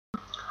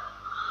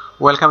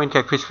Welcome in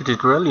Cakephp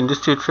tutorial. In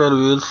this tutorial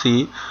we will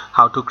see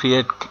how to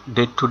create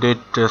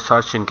date-to-date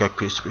search in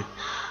Cakephp.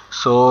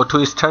 So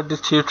to start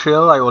this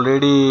tutorial, I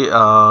already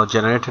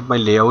generated my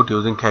layout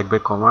using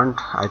Cakephp command.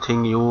 I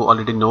think you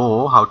already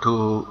know how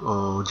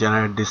to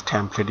generate this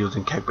template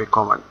using Cakephp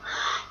command.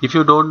 If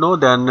you don't know,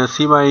 then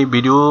see my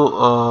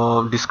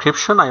video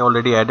description. I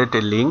already added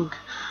a link.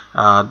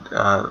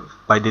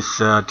 By this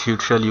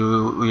tutorial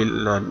you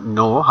will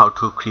know how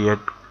to create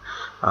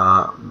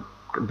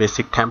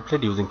basic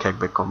template using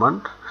Cakephp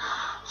command.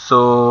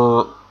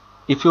 So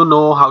if you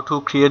know how to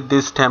create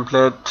this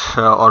template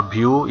or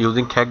view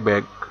using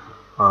Cakephp,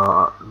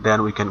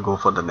 then we can go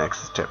for the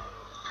next step.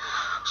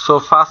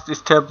 So first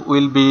step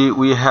will be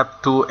we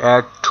have to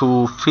add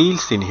two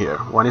fields in here.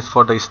 One is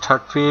for the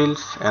start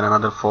fields and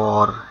another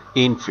for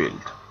end field.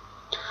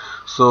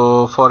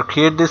 So for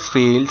create these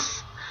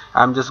fields,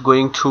 I'm just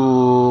going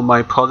to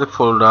my project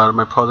folder.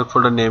 My project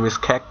folder name is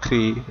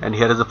Cakephp, and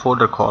here is a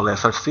folder called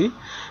src,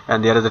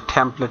 and there is a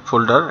template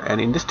folder, and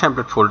in this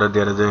template folder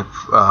there is a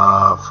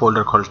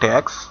folder called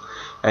tags,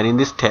 and in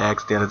this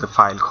tags there is a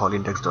file called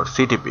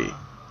index.ctp.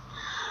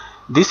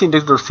 This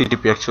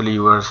index.ctp actually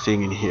you are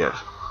seeing in here.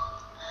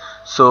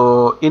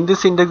 So in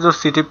this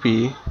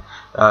index.ctp,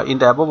 in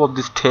the above of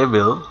this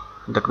table,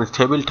 that means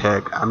table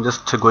tag, I'm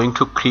just going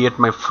to create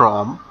my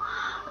from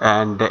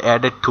and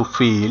added two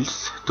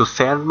fields to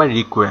send my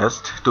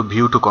request to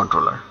view to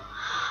controller.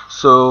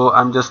 So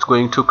I'm just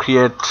going to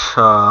create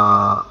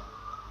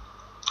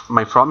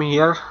my from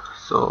here.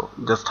 So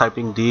just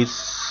typing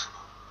this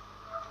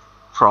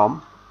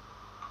from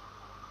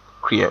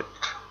create.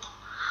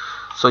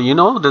 So you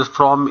know this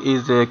from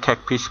is a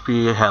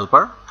Cakephp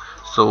helper,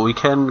 so we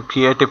can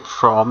create a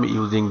from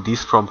using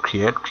this from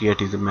create.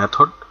 Create is a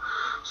method.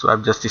 So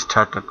I've just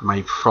started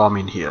my from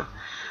in here.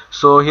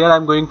 So here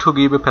I'm going to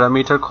give a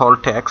parameter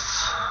called text.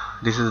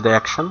 This is the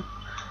action,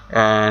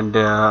 and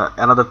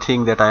another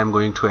thing that I am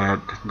going to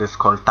add, this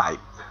called type.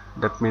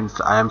 That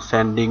means I am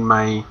sending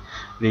my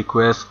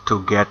request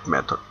to get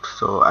method.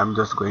 So I'm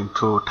just going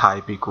to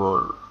type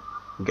equal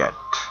get.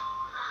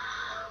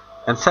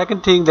 And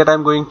second thing that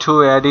I'm going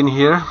to add in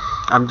here,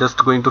 I'm just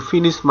going to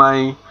finish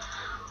my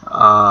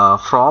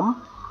from.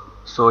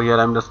 So here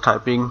I'm just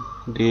typing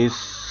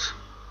this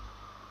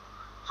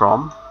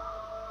from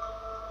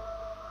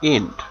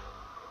end.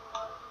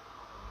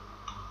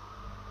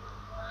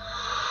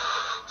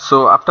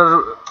 So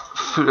after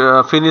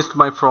finished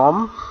my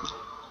from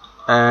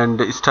and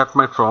start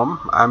my from,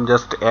 I'm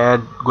just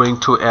going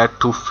to add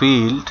two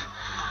field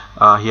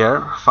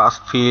here.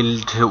 First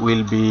field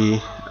will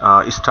be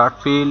start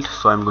field,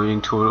 so I'm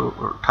going to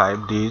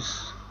type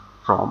this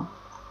from,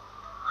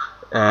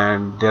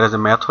 and there is a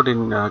method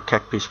in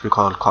Cakephp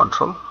called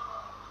control,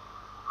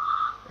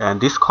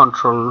 and this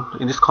control,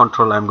 in this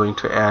control I'm going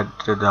to add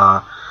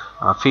the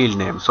field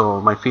name. So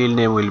my field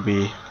name will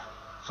be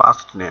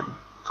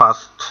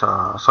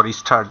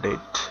start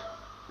date,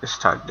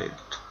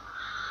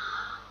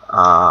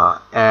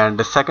 and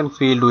the second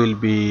field will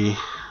be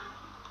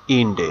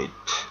end date.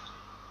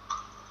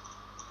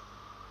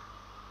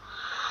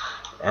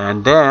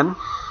 And then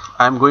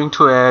I'm going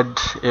to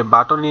add a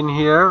button in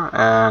here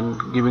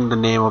and giving the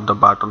name of the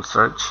button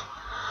search.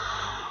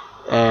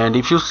 And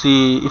if you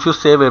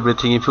save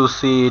everything, if you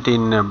see it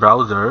in a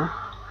browser,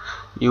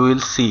 you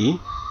will see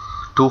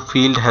two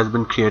field has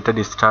been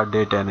created, start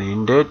date and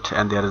end date,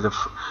 and there is a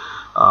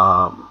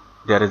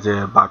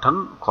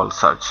button called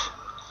search.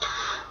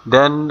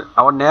 Then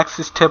our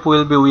next step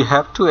will be we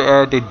have to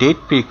add a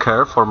date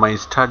picker for my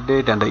start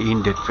date and the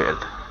end date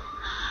field.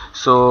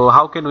 So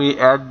how can we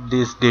add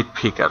this date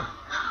picker?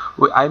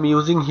 I'm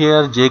using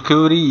here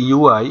jQuery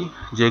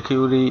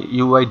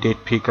UI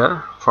date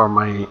picker for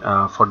my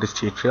for this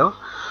tutorial.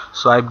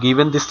 So I've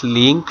given this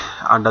link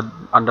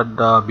under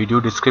the video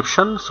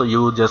description. So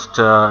you just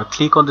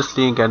click on this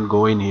link and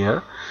go in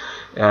here,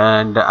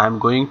 and I'm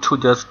going to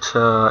just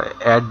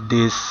add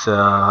this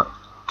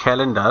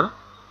calendar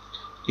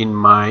in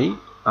my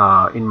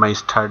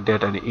start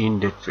date and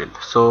end date field.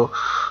 So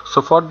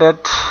for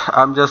that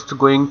I'm just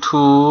going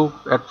to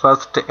at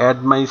first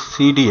add my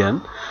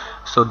CDN.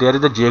 So there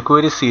is a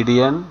jQuery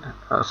CDN,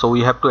 so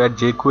we have to add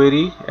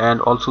jQuery,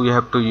 and also we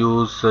have to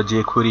use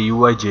jQuery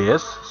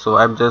UI.js. So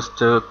I'm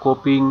just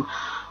copying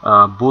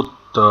both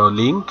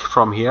link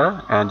from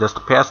here and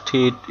just paste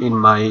it in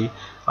my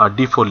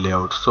default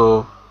layout.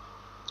 So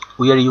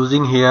we are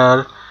using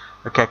here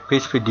a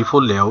Cakephp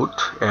default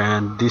layout,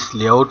 and this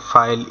layout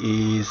file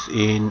is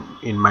in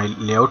my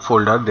layout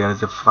folder. There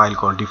is a file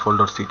called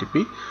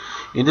default.ctp.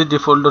 In the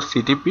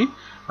default.ctp,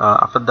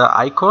 after the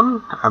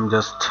icon, I'm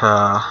just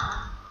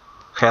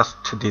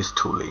paste these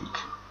two link.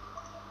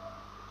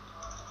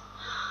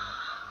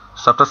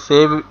 So after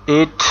save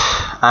it,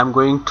 I'm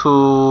going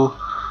to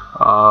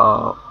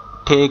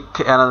take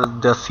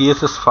the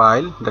CSS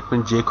file, that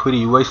means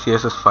jQuery UI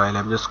CSS file.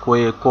 I'm just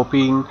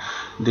copying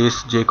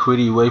this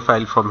jQuery UI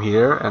file from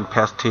here and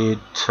paste it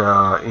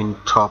in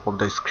top of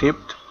the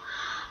script,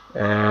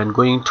 and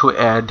going to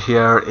add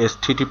here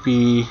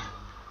http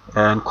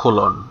and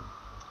colon.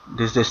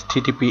 This is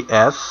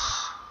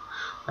https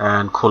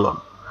and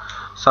colon.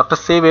 So after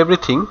save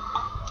everything,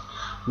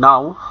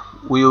 now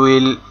we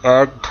will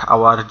add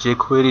our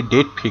jQuery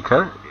date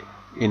picker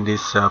in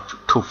this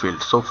two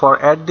fields. So for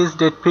add this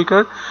date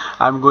picker,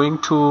 I'm going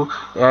to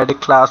add a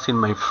class in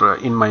my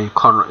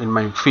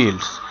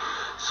fields.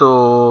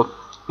 So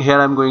here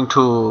I'm going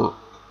to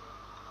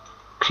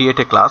create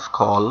a class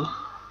called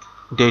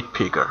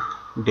datepicker,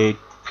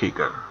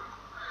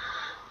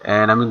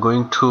 and I'm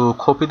going to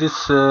copy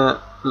this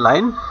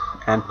line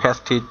and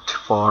paste it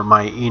for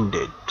my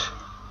indate.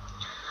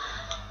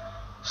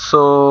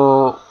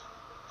 So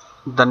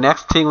the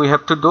next thing we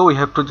have to do, we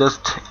have to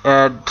just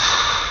add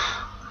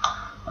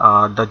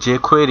the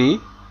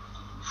jQuery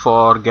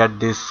for get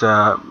this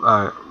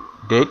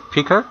date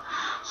picker.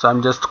 So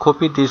I'm just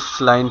copy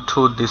this line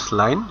to this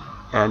line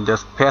and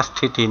just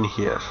paste it in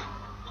here.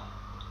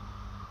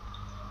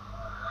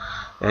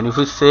 And if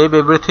we save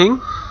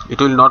everything, it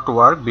will not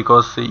work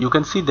because you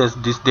can see this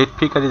date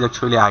picker is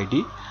actually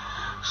ID.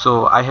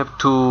 So I have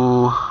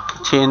to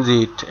change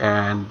it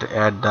and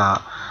add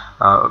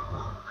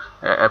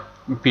a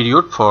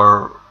period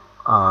for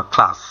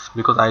class,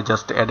 because I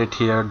just added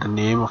here the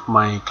name of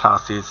my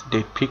class is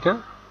date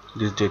picker.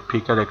 This date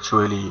picker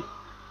actually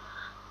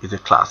is a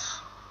class.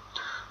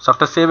 So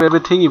after save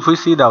everything, if we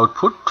see the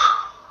output,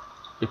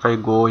 if I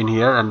go in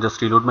here and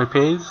just reload my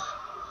page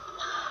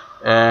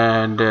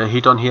and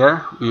hit on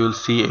here, we will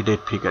see a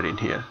date picker in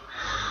here.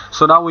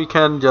 So now we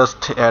can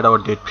just add our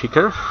date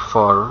picker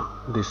for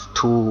this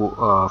two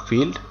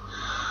field.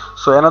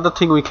 So another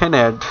thing we can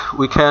add,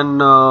 we can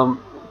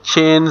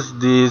change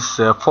this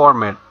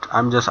format.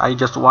 I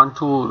just want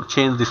to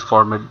change this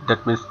format,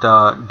 that means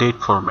the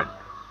date format.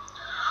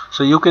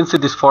 So you can see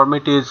this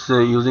format is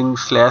using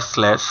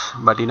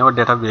 // but in our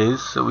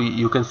database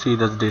you can see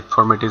that date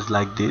format is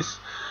like this.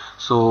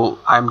 So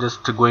I'm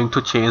just going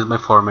to change my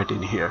format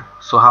in here.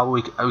 So how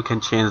we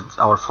can change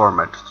our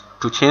format?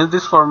 To change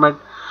this format,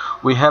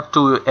 we have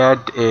to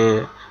add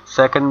a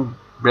second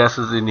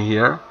braces in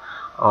here,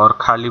 or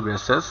curly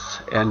braces,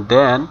 and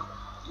then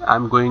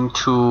I'm going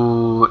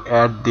to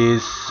add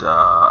this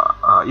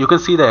you can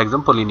see the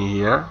example in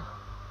here.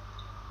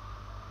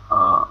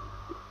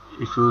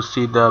 If you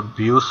see the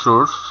view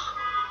source,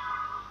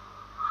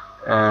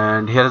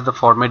 and here is the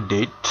format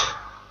date.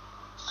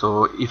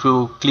 So if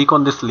you click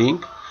on this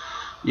link,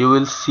 you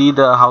will see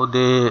how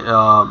they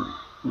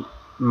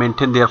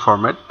maintain their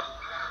format.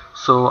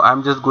 So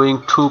I'm just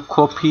going to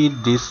copy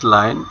this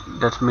line,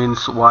 that means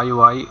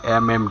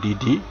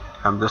YYMMDD.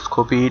 I'm just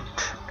copy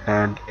it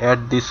and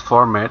add this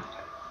format.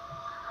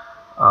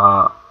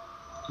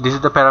 This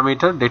is the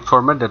parameter date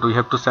format that we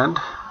have to send.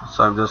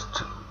 So I'm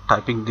just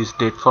typing this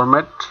date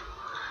format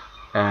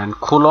and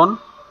colon,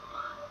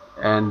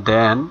 and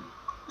then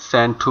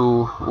send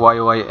to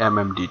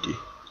YYMMDD.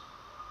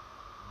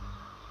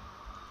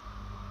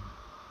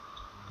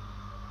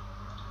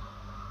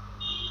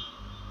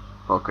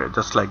 Okay,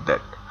 just like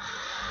that.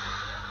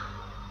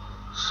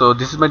 So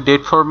this is my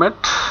date format,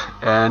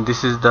 and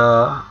this is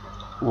the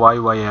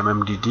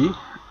YYMMDD.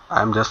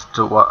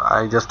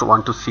 I just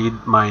want to see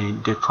my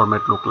date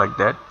format look like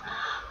that.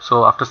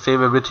 So after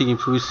save everything,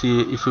 if you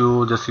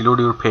just reload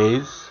your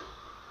page,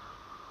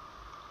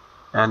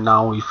 and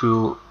now if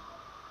you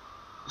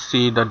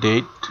see the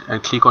date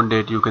and click on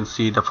date, you can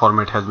see the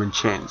format has been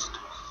changed.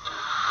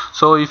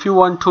 So if you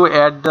want to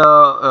add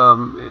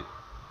the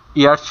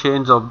year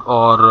change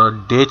or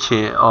day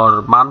change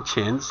or month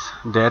change,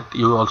 that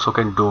you also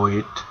can do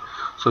it.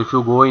 So if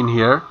you go in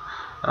here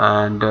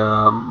and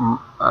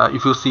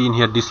if you see in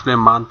here display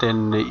month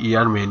and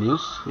year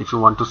menus, if you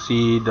want to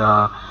see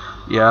the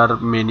year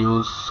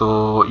menus,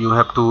 so you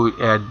have to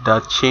add the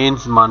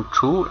change month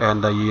true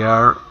and the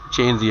year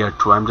change year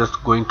true. I'm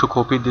just going to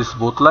copy this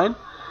both line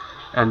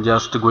and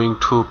just going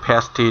to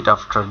paste it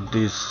after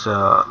this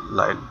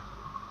line,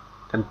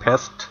 then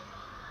paste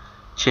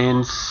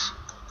change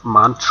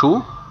month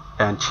true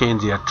and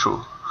change year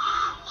true.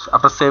 So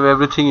after save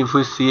everything, if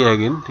we see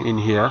again in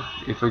here,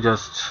 if we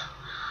just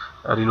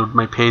reload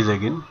my page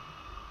again,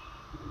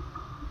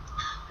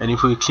 and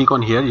if we click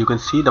on here, you can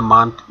see the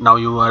month. Now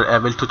you are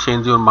able to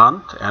change your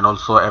month and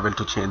also able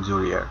to change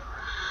your year.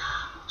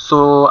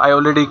 So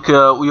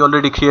we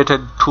already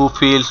created two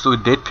fields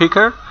with date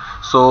picker.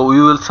 So we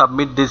will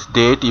submit this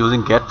date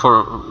using get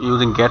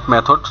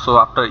method. So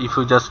after, if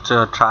you just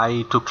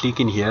try to click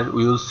in here,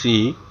 we will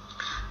see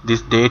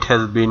this date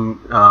has been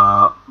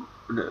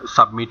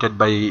submitted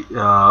by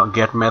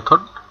get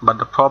method, but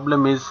the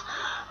problem is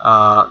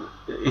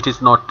it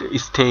is not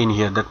stay in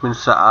here. That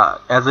means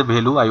as a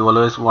value, I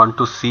always want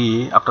to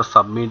see after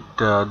submit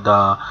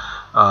the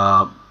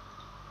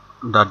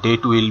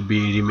date will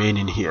be remain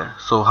in here.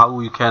 So how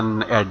we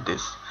can add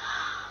this?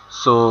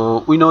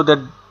 So we know that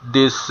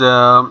this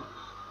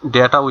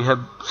data we have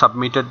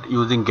submitted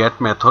using get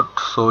method,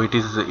 so it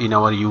is in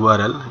our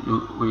URL.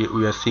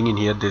 We are seeing in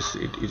here this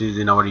it is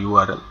in our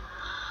URL.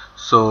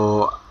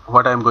 So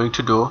what I'm going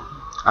to do,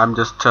 I'm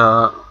just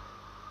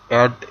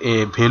add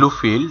a value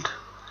field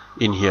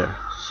in here.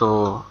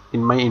 So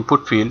in my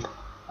input field,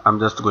 I'm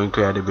just going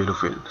to add a value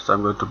field. So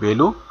I'm going to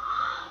value,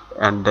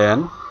 and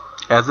then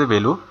as a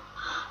value,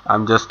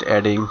 I'm just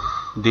adding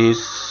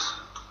this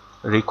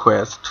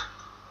request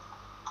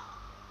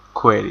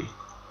query.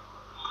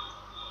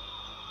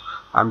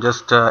 I'm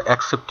just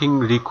accepting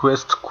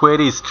request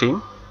query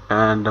string,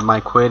 and my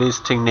query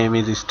string name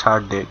is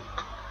start date.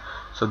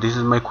 So this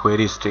is my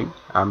query string.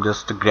 I'm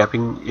just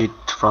grabbing it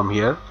from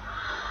here.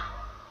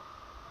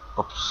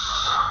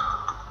 Oops.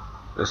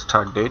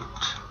 Start date,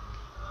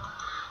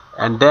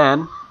 and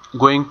then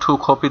going to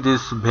copy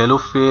this value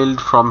field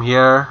from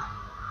here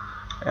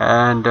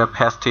and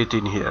paste it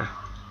in here,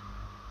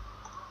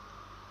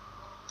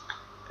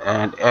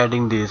 and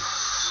adding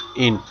this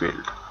in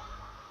field.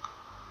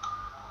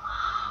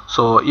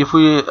 So if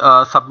we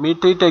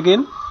submit it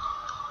again,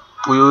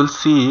 we will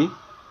see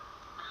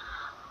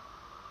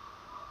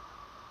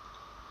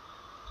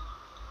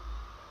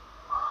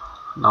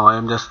now I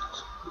am just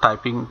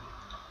typing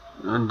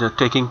and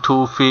taking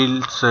two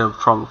fields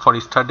for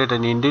start date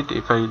and end date.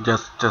 If I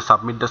just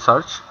submit the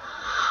search,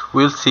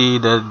 we'll see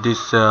that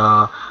this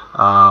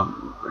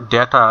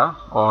data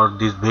or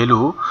this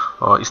value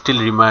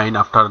still remain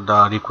after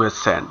the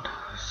request sent.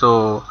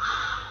 So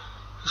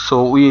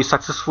we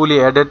successfully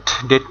added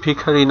date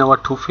picker in our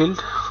two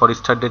field for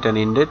start date and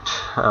end date,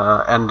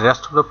 and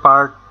rest of the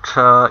part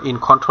in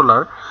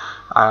controller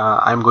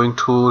I'm going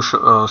to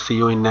see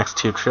you in next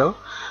tutorial.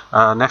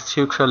 Next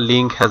tutorial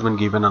link has been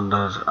given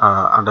under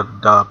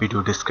the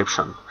video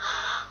description.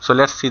 So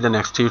let's see the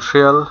next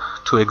tutorial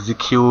to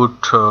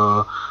execute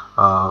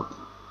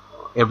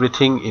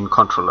everything in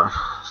controller.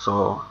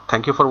 So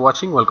thank you for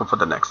watching. Welcome for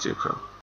the next tutorial.